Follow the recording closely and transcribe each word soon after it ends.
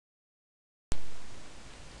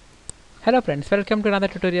Hello friends, welcome to another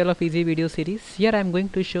tutorial of Easy Video series. Here I am going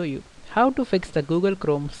to show you how to fix the Google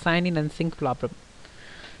Chrome sign in and sync problem.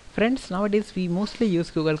 Friends, nowadays we mostly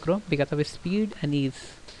use Google Chrome because of its speed and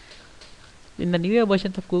ease. In the newer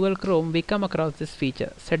versions of Google Chrome, we come across this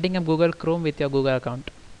feature, setting up Google Chrome with your Google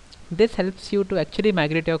account. This helps you to actually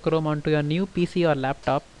migrate your Chrome onto your new PC or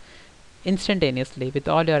laptop instantaneously with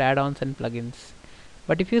all your add-ons and plugins.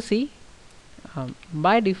 But if you see,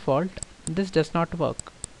 by default, this does not work.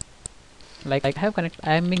 Like I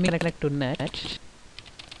am being connected to net,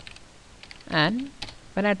 and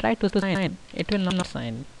when I try to sign, it will not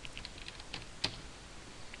sign.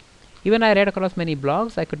 Even I read across many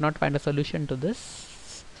blogs, I could not find a solution to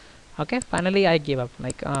this. Okay, finally I gave up.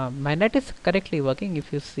 My net is correctly working.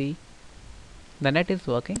 If you see, the net is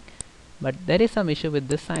working, but there is some issue with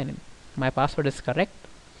this sign in. My password is correct.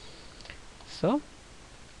 So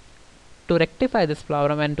to rectify this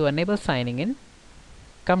problem and to enable signing in,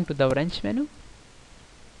 come to the wrench menu,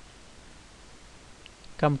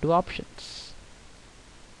 come to options,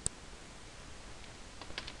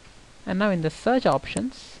 and now in the search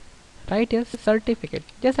options, write your certificate.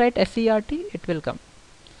 Just write SCRT, it will come.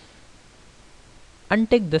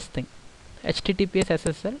 Untick this thing, HTTPS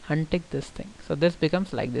SSL, untick this thing. So this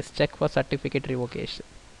becomes like this, check for certificate revocation.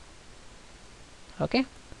 Okay,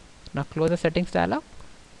 now close the settings dialog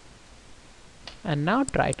and now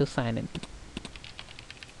try to sign in.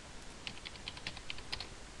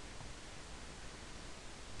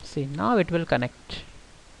 See, now it will connect.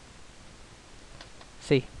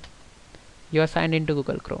 See, you are signed into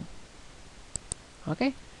Google Chrome.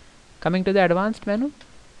 Okay, coming to the advanced menu,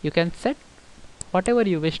 you can set whatever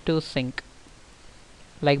you wish to sync.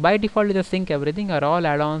 Like by default you just sync everything, or all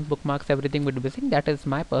add-ons, bookmarks, everything would be synced. That is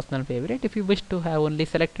my personal favorite. If you wish to have only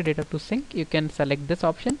selected data to sync, you can select this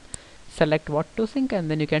option, select what to sync,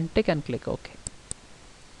 and then you can tick and click OK.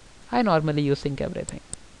 I normally use sync everything.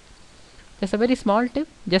 Just a very small tip,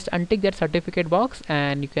 just untick that certificate box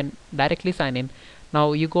and you can directly sign in.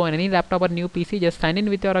 Now you go on any laptop or new PC, just sign in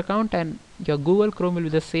with your account and your Google Chrome will be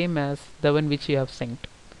the same as the one which you have synced.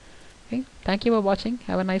 Okay, thank you for watching.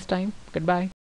 Have a nice time. Goodbye.